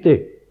omkring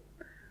det.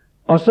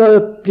 Og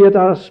så bliver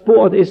der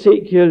spurgt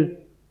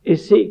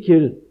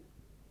Ezekiel,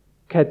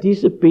 kan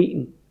disse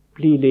ben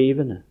blive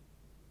levende?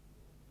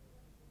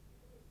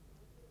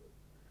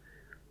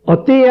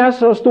 Og det er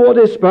så stort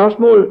et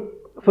spørgsmål,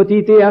 fordi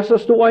det er så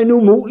stor en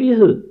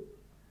umulighed,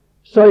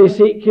 så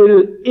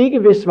Ezekiel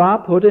ikke vil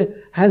svare på det.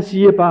 Han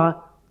siger bare,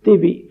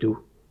 det ved du.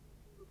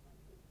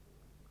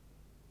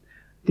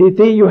 Det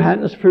er det,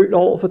 Johannes føler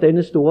over for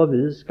denne store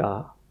hvide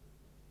skare.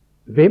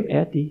 Hvem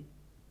er de?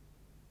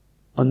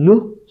 Og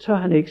nu tør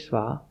han ikke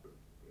svare,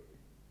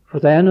 for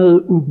der er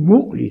noget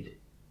umuligt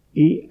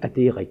i, at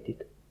det er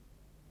rigtigt.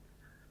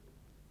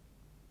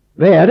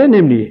 Hvad er det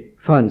nemlig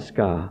for en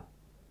skare?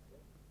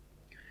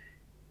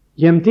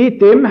 Jamen det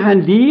er dem,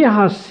 han lige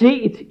har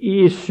set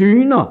i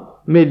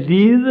syner med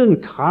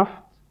liden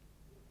kraft.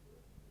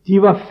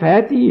 De var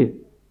fattige,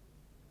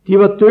 de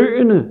var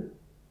døende,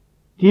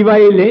 de var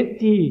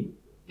elendige,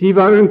 de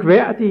var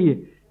ynkværdige,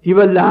 de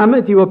var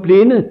lamme, de var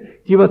blinde,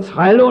 de var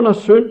trælle under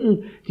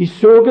synden, de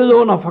sukkede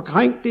under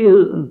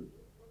forkrænkeligheden.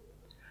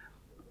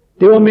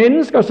 Det var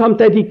mennesker, som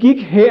da de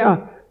gik her,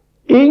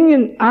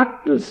 ingen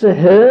agtelse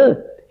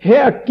havde.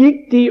 Her gik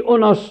de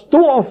under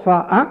stor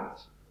foragt.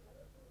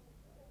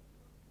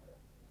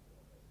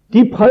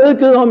 De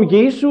prædikede om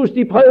Jesus,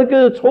 de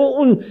prædikede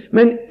troen,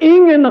 men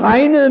ingen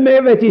regnede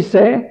med, hvad de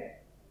sagde.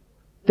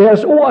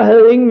 Deres ord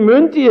havde ingen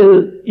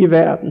myndighed i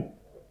verden.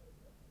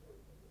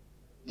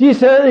 De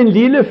sad en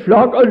lille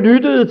flok og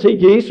lyttede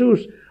til Jesus,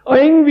 og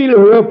ingen ville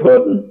høre på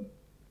den.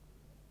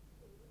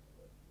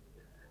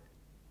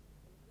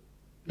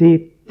 Det er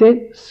den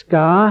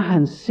skare,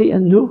 han ser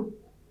nu.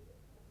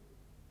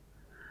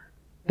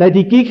 Da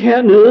de gik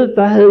hernede,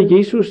 der havde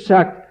Jesus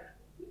sagt,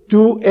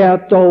 du er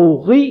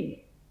dog rig.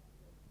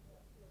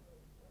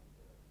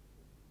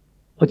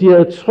 Og de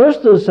havde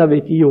trøstet sig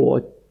ved de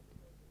ord.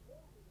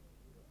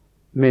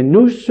 Men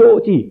nu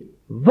så de,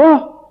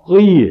 hvor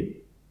rige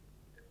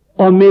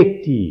og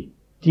mægtige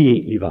de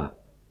egentlig var.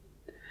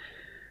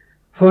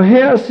 For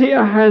her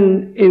ser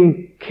han en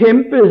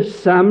kæmpe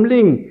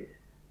samling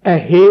af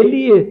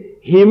hellige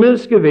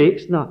himmelske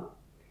væsener.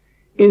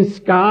 En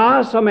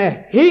skare, som er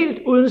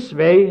helt uden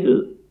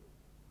svaghed.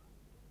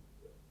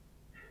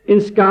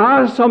 En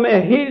skare, som er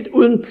helt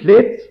uden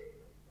plet.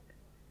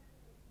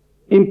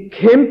 En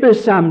kæmpe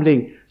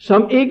samling,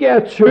 som ikke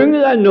er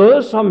tynget af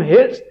noget som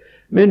helst,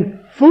 men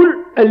fuld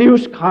af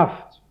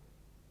livskraft.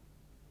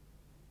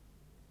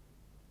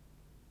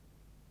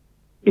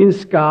 En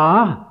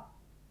skare,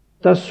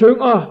 der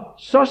synger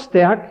så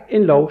stærk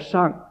en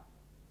lovsang,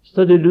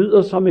 så det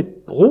lyder som et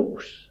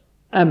brus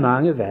af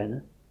mange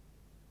vande.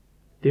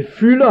 Det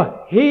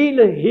fylder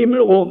hele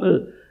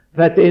himmelrummet,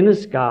 hvad denne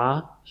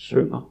skare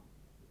synger.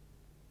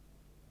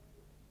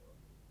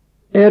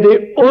 Er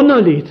det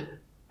underligt,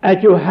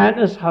 at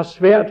Johannes har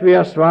svært ved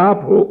at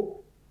svare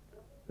på,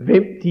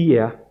 hvem de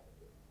er?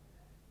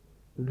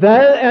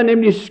 Hvad er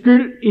nemlig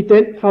skyld i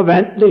den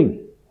forvandling?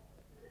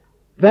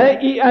 Hvad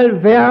i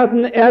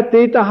alverden er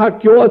det, der har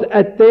gjort,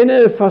 at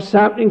denne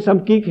forsamling,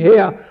 som gik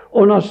her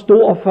under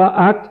stor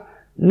foragt,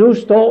 nu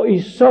står i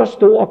så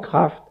stor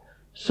kraft,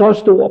 så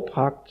stor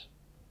pragt?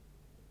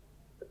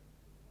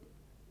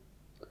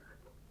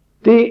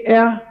 Det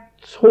er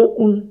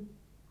troen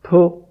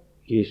på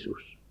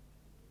Jesus.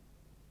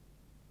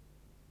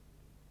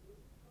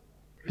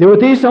 Det var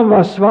det, som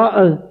var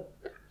svaret,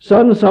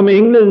 sådan som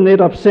englen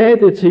netop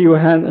sagde det til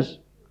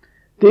Johannes.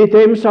 Det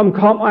er dem, som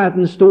kommer af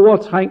den store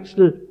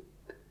trængsel,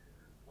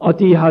 og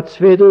de har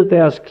tvættet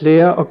deres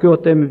klæder og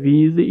gjort dem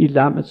hvide i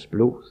lammets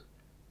blod.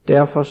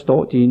 Derfor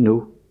står de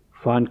nu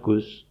foran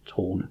Guds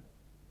trone.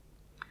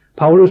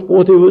 Paulus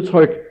bruger det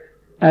udtryk,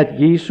 at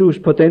Jesus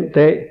på den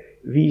dag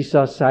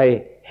viser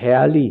sig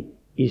herlig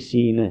i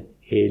sine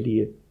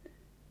hellige.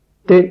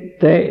 Den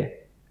dag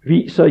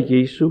viser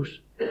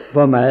Jesus,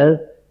 hvor meget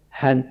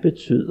han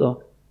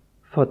betyder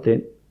for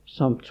den,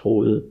 som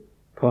troede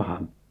på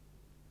ham.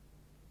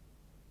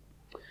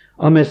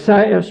 Og med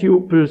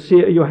sejrsjubel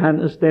ser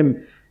Johannes dem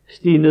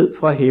stige ned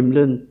fra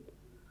himlen,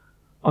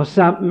 og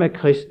sammen med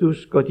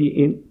Kristus går de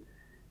ind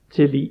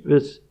til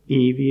livets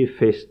evige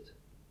fest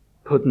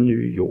på den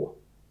nye jord.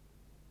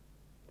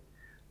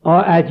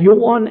 Og at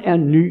jorden er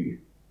ny,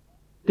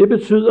 det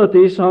betyder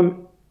det,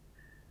 som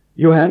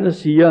Johannes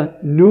siger,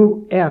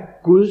 nu er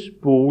Guds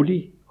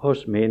bolig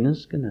hos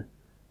menneskene,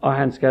 og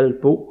han skal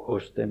bo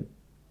hos dem.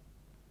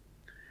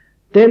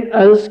 Den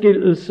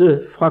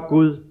adskillelse fra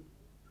Gud,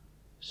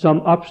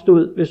 som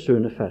opstod ved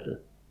syndefaldet,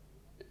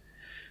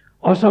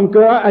 og som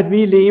gør, at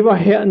vi lever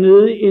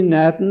hernede i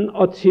natten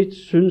og tit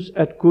synes,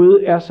 at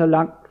Gud er så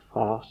langt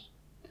fra os.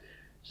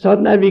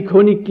 Sådan at vi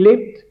kun i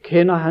glimt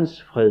kender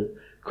hans fred,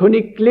 kun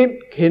i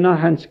glimt kender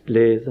hans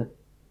glæde.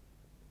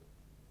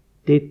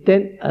 Det er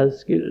den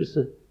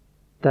adskillelse,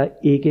 der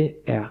ikke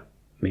er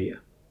mere.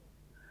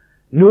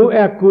 Nu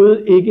er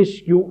Gud ikke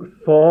skjult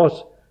for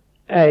os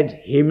af et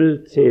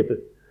himmeltæppe.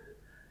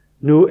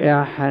 Nu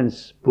er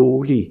hans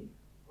bolig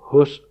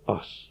hos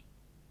os.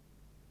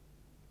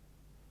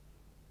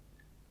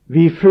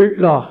 Vi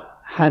føler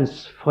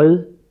hans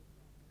fred.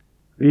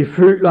 Vi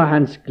føler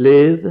hans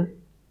glæde.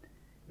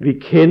 Vi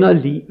kender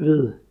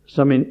livet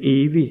som en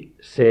evig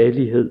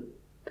salighed.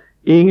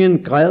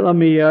 Ingen græder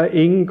mere,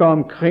 ingen går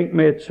omkring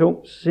med et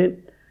tungt sind,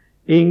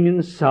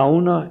 ingen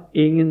savner,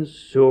 ingen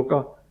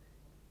sukker,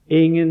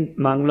 ingen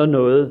mangler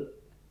noget.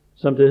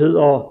 Som det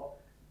hedder,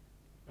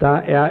 der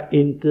er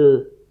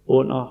intet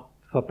under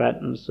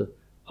forbandelse.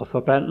 Og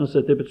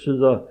forbandelse, det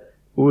betyder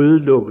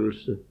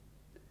udelukkelse.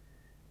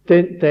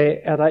 Den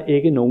dag er der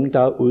ikke nogen, der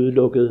er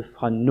udelukket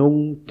fra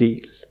nogen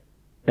del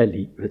af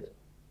livet.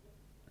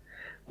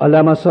 Og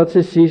lad mig så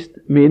til sidst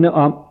minde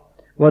om,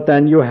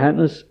 hvordan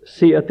Johannes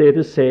ser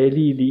dette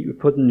salige liv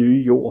på den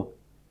nye jord.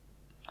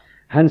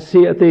 Han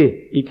ser det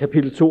i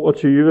kapitel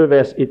 22,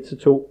 vers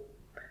 1-2,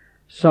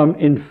 som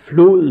en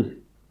flod,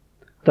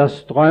 der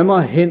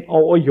strømmer hen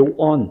over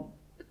jorden,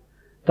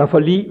 der får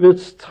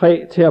livets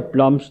træ til at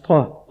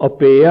blomstre og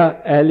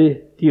bære alle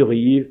de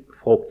rige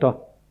frugter.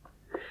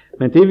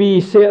 Men det vi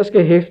især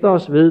skal hæfte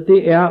os ved,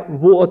 det er,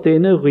 hvor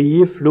denne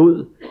rige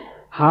flod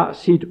har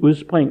sit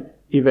udspring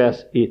i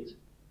vers 1.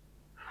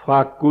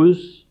 Fra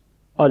Guds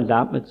og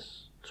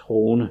lammets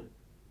trone.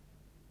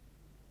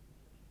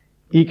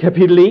 I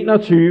kapitel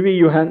 21 i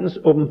Johannes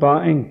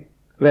åbenbaring,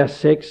 vers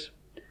 6,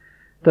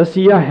 der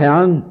siger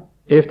Herren,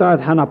 efter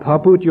at han har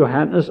påbudt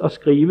Johannes at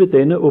skrive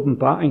denne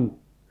åbenbaring: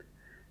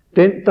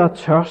 den, der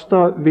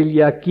tørster, vil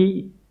jeg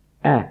give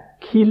af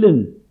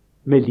kilden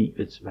med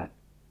livets vand.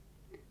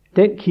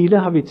 Den kilde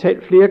har vi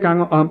talt flere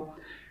gange om,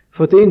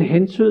 for det er en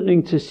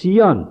hentydning til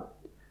Sion,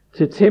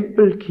 til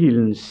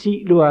tempelkilden,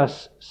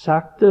 Siloas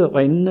sagte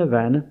rindende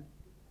vande.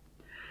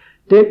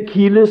 Den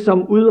kilde,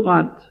 som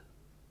udrandt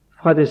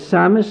fra det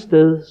samme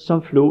sted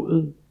som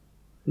floden,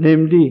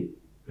 nemlig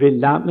ved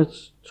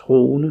lammets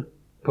trone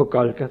på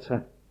Golgata.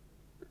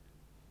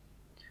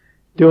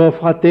 Det var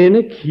fra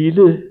denne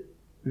kilde,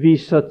 vi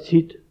så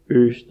tit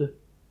øste.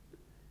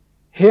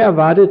 Her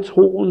var det,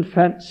 troen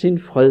fandt sin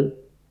fred,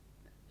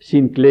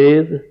 sin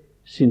glæde,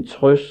 sin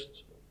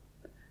trøst.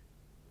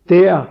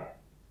 Der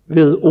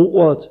ved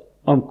ordet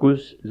om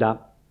Guds lam.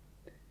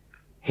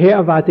 Her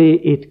var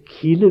det et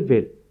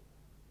kildevæld.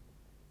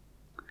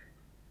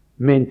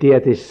 Men det er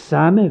det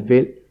væld,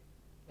 væld,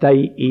 der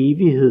i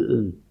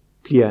evigheden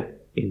bliver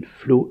en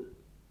flod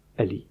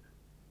af liv.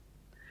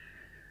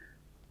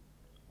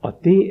 Og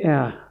det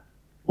er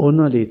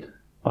underligt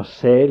og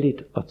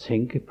særligt at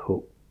tænke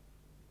på.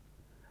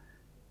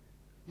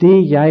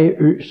 Det jeg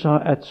øser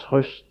af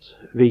trøst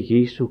ved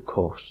Jesu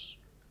kors,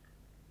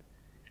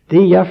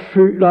 det jeg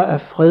føler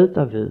af fred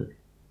derved,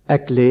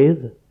 af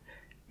glæde,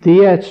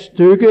 det er et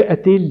stykke af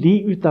det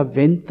liv, der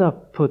venter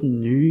på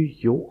den nye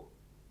jord.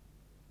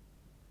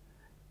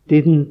 Det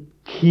er den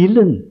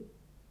kilden,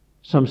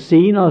 som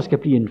senere skal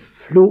blive en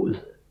flod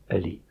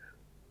af liv.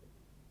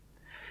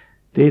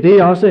 Det er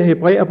det også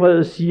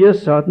Hebræerbrevet siger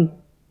sådan: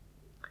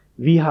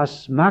 vi har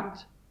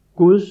smagt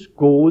Guds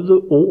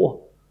gode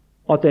ord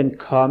og den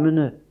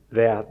kommende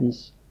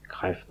verdens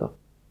kræfter.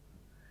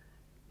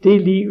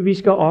 Det liv, vi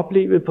skal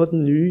opleve på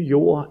den nye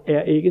jord,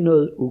 er ikke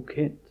noget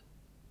ukendt.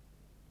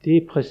 Det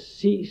er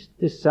præcis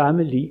det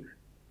samme liv,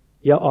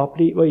 jeg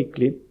oplever i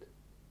glimt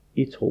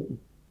i troen.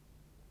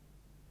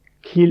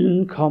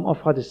 Kilden kommer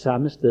fra det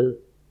samme sted,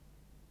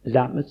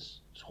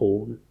 lammets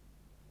trone.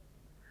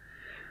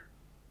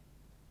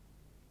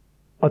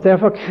 Og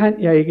derfor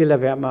kan jeg ikke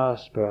lade være med at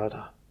spørge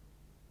dig: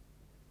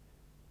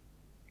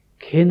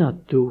 kender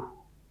du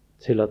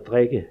til at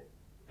drikke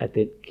af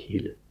den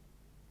kilde?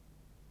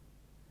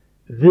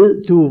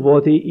 Ved du, hvor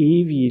det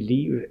evige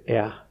liv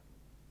er?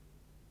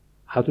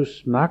 Har du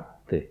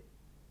smagt det?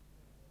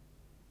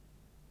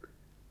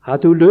 Har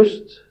du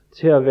lyst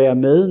til at være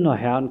med, når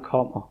Herren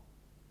kommer,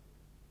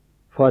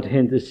 for at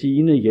hente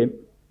sine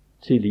hjem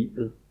til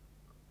livet?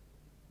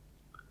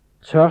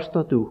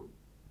 Tørster du,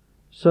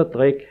 så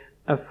drik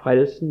af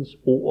frelsens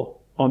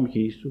ord om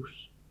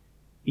Jesus,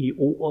 i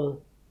ordet,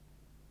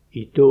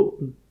 i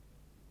dåben,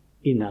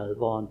 i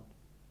nadveren.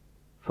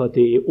 For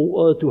det er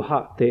ordet, du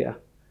har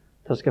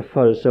der skal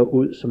folde sig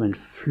ud som en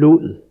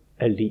flod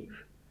af liv,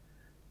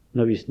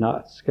 når vi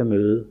snart skal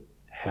møde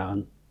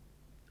Herren.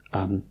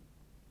 Amen.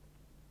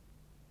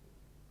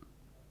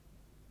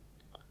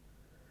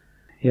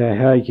 Ja,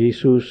 Herre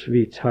Jesus,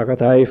 vi takker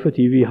dig,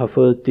 fordi vi har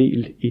fået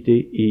del i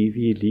det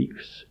evige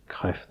livs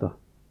kræfter.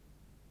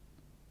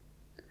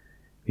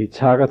 Vi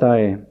takker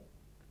dig,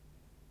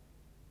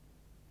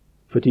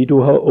 fordi du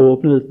har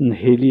åbnet den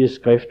hellige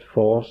skrift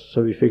for os,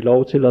 så vi fik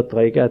lov til at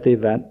drikke af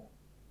det vand,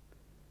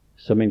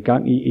 som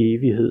engang i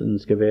evigheden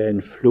skal være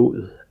en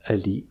flod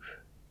af liv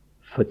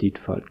for dit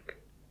folk.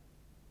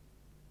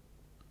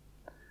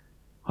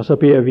 Og så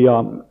beder vi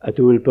om, at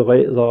du vil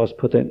berede os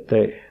på den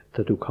dag,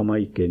 da du kommer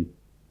igen.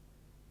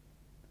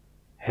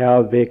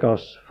 Herre, væk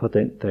os for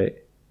den dag,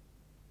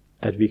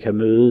 at vi kan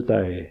møde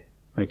dig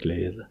med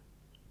glæde.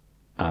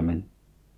 Amen.